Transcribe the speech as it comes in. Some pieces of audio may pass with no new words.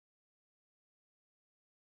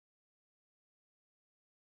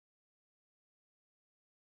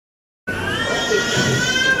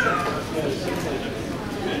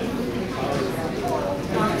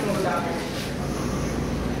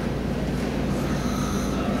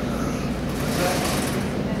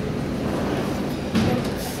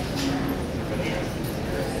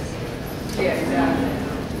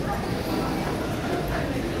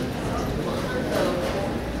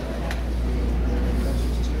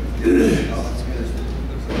that's good.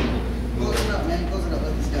 Close it up, man. Close it up.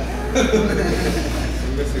 Let this guy.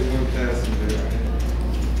 I'm missing one passenger.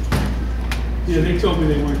 Yeah, they told me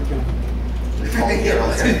they weren't coming. Yeah,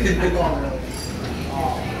 I'm going early.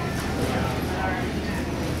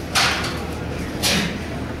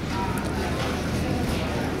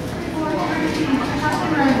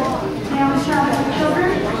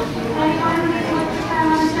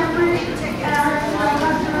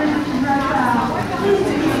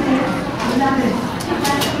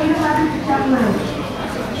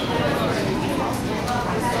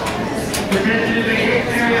 Attention to the gate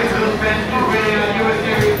area for those passengers waiting on U.S.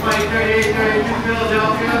 Airways Flight 3832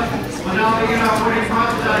 Philadelphia. Will now begin our boarding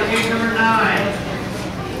process out of gate number 9.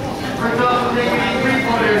 First off, we'll take any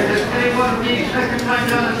three-pointers. If anyone needs second time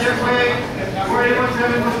down the jetway,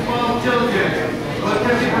 4817 with small children. We'll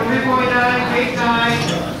attempt it for 3.9, gate 9,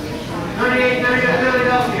 3830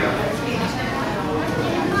 Philadelphia.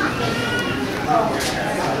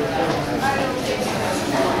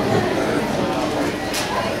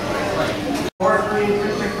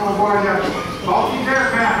 Both these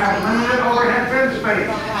aircraft have limited overhead fin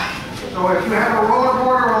space. So if you have a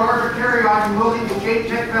rollerboard or a larger carry-on, you will need to gate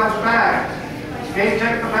check those bags. Gate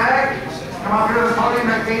check the bag, come up here to the podium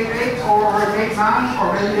at gate 8 or at gate 9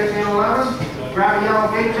 or maybe at gate 11. Grab a yellow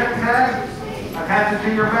gate check tag, attach it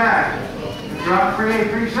to your bag. If you're on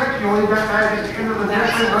 3836, you'll leave that bag at the end of the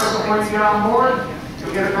jetway right before you get on board.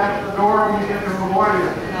 You'll get it back to the door when you get to LaGuardia.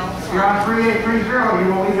 If you're on 3830,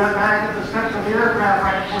 you will leave that bag at the steps of the aircraft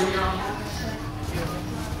right before you get on.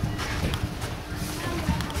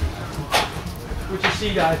 What's your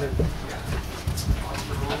seat, Ivan?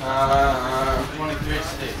 23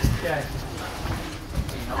 Okay.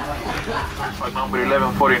 Flight number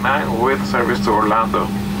 1149 with service to Orlando.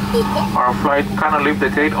 Our flight cannot leave the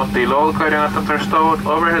gate until all carrying items are stowed,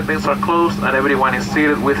 overhead bins are closed, and everyone is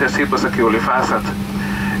seated with their seatbelt securely fastened.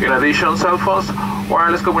 In addition, cell phones,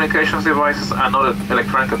 wireless communications devices, and other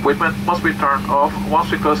electronic equipment must be turned off once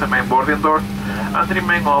we close the main boarding door and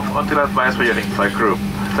remain off until advised by your in-flight crew.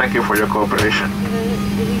 Thank you for your cooperation.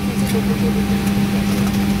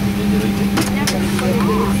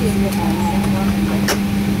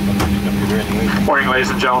 Morning, ladies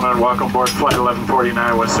and gentlemen. Welcome aboard Flight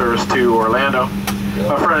 1149 with service to Orlando.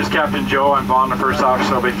 My friend is Captain Joe. I'm Vaughn, the first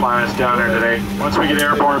officer. I'll be flying us down here today. Once we get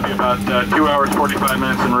airborne, it'll be about 2 hours, 45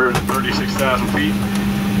 minutes en route at 36,000 feet.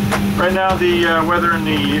 Right now, the weather in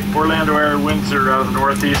the Orlando area, winds are out of the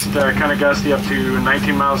northeast, kind of gusty up to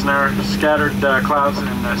 19 miles an hour, scattered clouds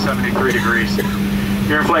and 73 degrees.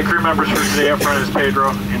 Your in-flight crew members for today up front is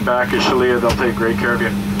Pedro, in back is Shalia. They'll take great care of you.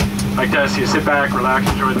 I'd like to ask you to sit back, relax,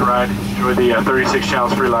 enjoy the ride, enjoy the 36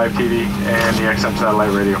 channels free live TV and the XM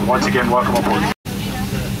satellite radio. Once again, welcome aboard.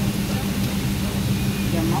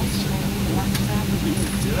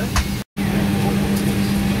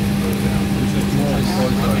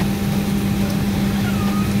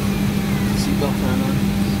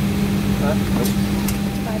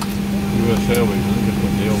 US Airways, I think it's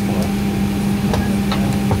what they all want.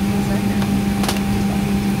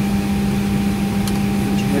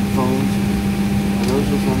 Headphones. Are those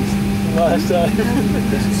the ones? Last time.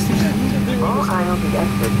 All aisles and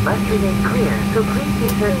exits must remain clear, so please be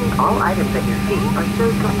certain all items at your feet are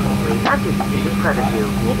stowed completely under the seat in front of you.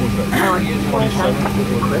 Our seatbelt system is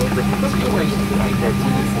equipped with 6 emergency exits,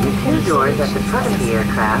 with 2 doors at the front of the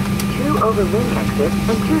aircraft, 2 over-wing exits,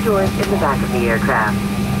 and 2 doors in the back of the aircraft.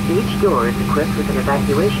 Each door is equipped with an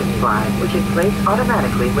evacuation slide, which is placed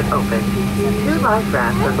automatically when opened. 2 life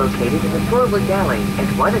rafts are located in the forward galley, and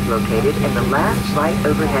 1 is located in the last right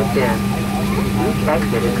overhead bin. Each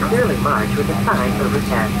exit is clearly marked with a sign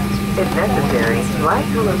overhead. If necessary,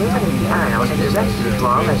 lights will illuminate the aisle and direct you to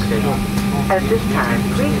all exits. At this time,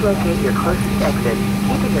 please locate your closest exit,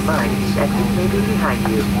 keeping in mind these exits may be behind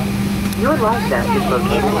you. Your life vest is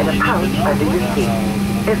located in a pouch under your seat.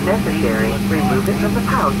 If necessary, remove it from the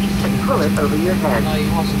pouch and pull it over your head.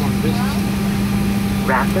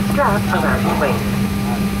 Wrap the strap around your waist.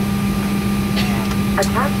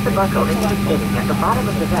 Attach the buckle into the fitting at the bottom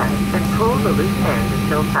of the vest and pull the loose end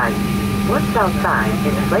until tight. Once outside,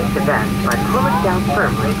 inflate the vest by pulling down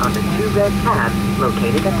firmly on the 2 red tabs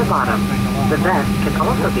located at the bottom. The vest can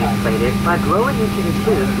also be inflated by blowing into the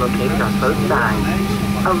tubes located on both sides.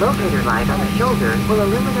 A locator light on the shoulder will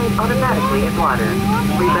illuminate automatically in water.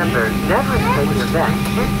 Remember, never inflate your vest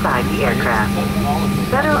inside the aircraft.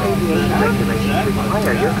 Federal aviation regulations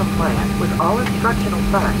require your compliance with all instructional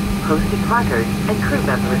signs, posted placards, and crew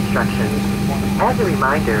member instructions. As a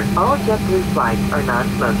reminder, all JetBlue flights are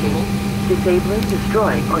non-smoking. Disabling,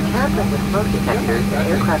 destroying, or tampering with smoke detectors in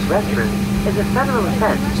aircraft restrooms is a federal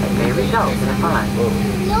offense and may result in a fine.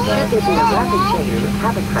 Should there be a rapid change in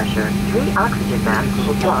cabin pressure, 3 oxygen masks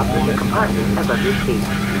will drop in the compartment above your seat.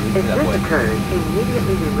 If this occurs,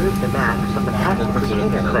 immediately remove the mask from the passenger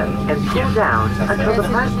retainer clip and pull down until the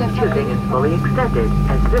plastic tubing is fully extended,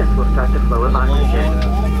 as this will start the flow of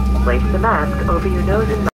oxygen. Place the mask over your nose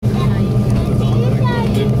and mouth.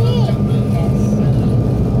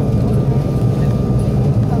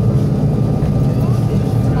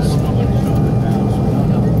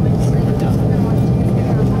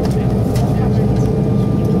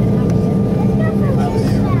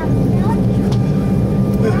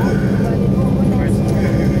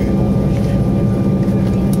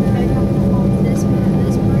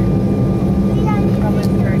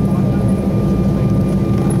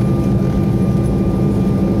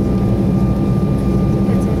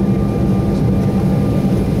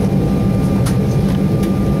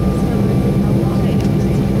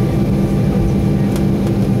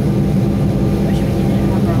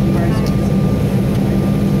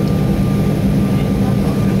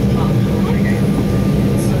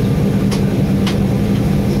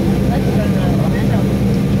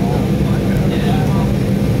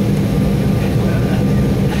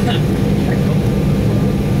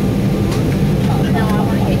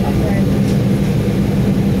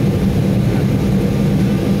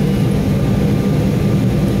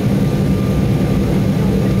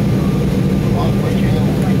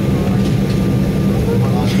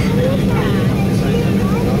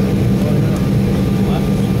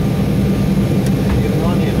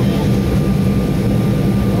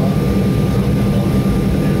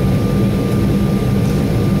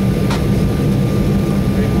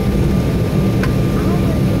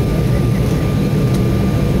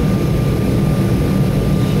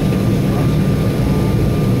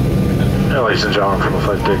 Ladies and gentlemen, from the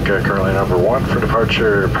flight deck, currently number 1 for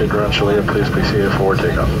departure, Pedro and Shalia, please be seated for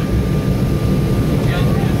takeoff.